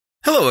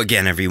Hello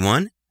again,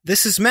 everyone.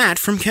 This is Matt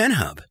from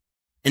Kenhub.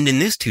 And in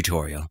this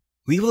tutorial,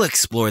 we will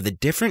explore the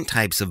different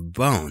types of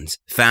bones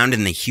found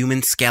in the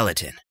human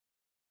skeleton.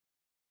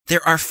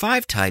 There are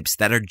 5 types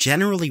that are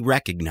generally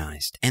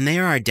recognized, and they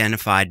are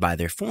identified by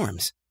their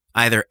forms,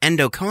 either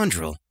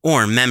endochondral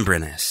or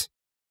membranous,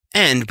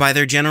 and by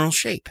their general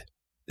shape.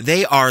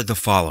 They are the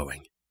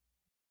following: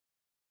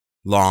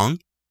 long,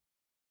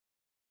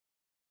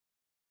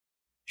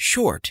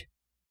 short,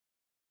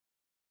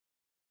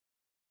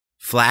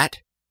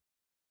 flat,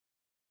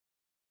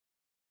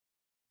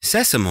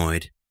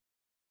 sesamoid,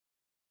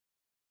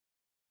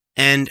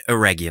 and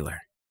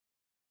irregular.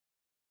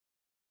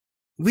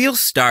 We'll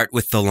start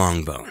with the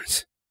long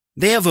bones.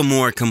 They have a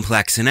more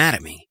complex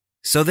anatomy,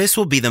 so this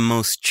will be the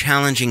most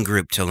challenging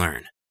group to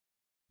learn.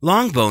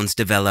 Long bones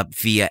develop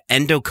via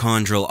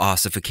endochondral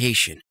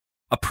ossification,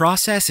 a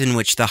process in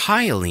which the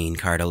hyaline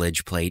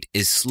cartilage plate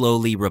is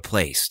slowly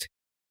replaced.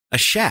 A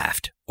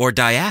shaft, or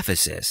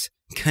diaphysis,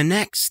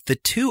 connects the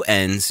 2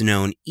 ends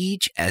known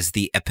each as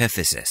the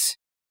epiphysis.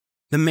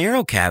 The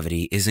marrow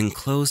cavity is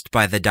enclosed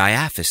by the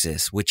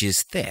diaphysis, which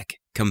is thick,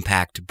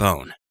 compact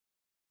bone.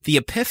 The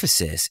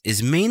epiphysis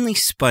is mainly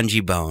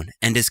spongy bone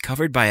and is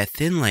covered by a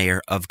thin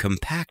layer of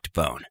compact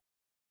bone.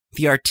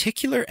 The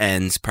articular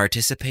ends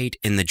participate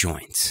in the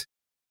joints.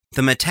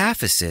 The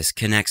metaphysis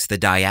connects the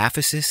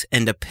diaphysis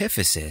and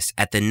epiphysis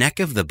at the neck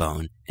of the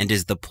bone and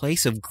is the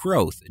place of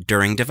growth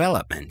during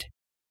development.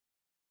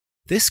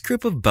 This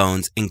group of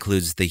bones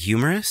includes the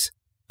humerus,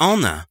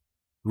 ulna,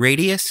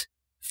 radius,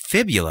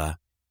 fibula,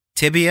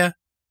 tibia,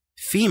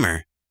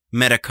 femur,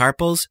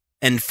 metacarpals,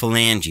 and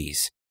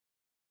phalanges.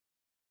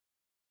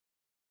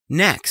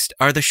 Next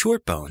are the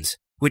short bones,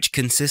 which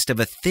consist of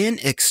a thin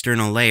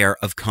external layer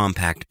of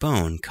compact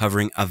bone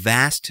covering a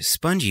vast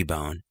spongy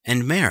bone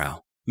and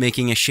marrow,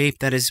 making a shape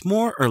that is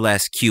more or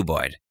less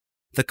cuboid.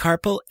 The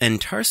carpal and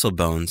tarsal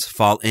bones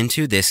fall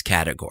into this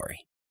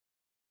category.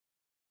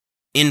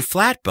 In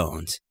flat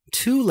bones,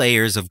 2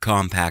 layers of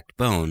compact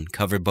bone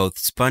cover both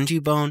spongy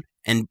bone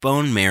and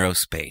bone marrow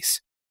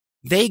space.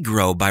 They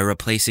grow by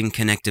replacing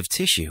connective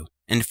tissue,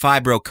 and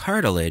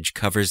fibrocartilage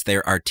covers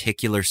their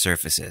articular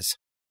surfaces.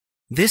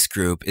 This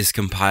group is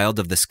compiled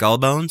of the skull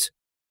bones,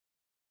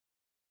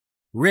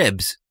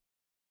 ribs,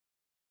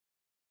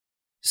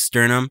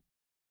 sternum,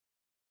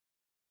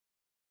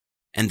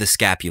 and the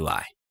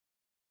scapulae.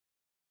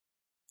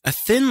 A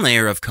thin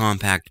layer of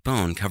compact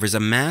bone covers a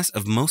mass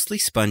of mostly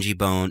spongy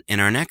bone in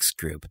our next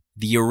group,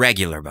 the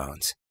irregular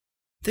bones.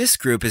 This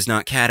group is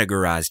not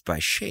categorized by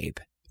shape,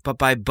 but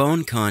by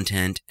bone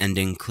content and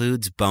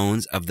includes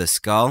bones of the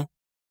skull,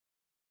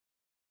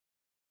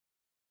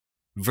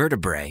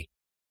 vertebrae,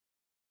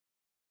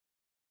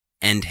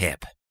 and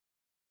hip.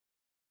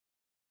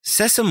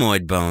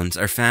 Sesamoid bones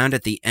are found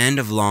at the end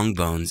of long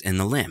bones in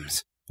the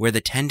limbs, where the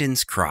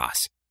tendons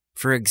cross.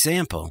 For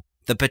example,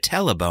 the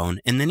patella bone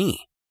in the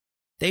knee.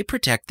 They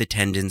protect the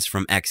tendons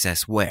from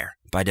excess wear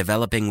by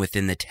developing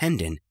within the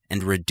tendon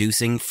and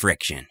reducing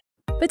friction.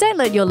 But don't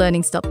let your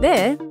learning stop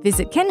there.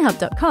 Visit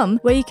kenhub.com,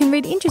 where you can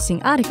read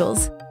interesting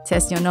articles,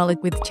 test your knowledge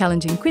with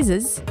challenging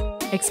quizzes,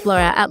 explore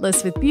our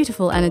atlas with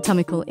beautiful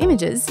anatomical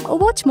images, or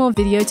watch more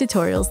video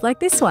tutorials like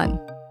this one.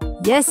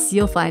 Yes,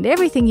 you'll find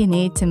everything you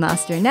need to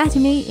master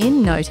anatomy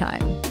in no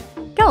time.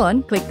 Go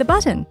on, click the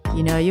button.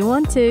 You know you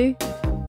want to.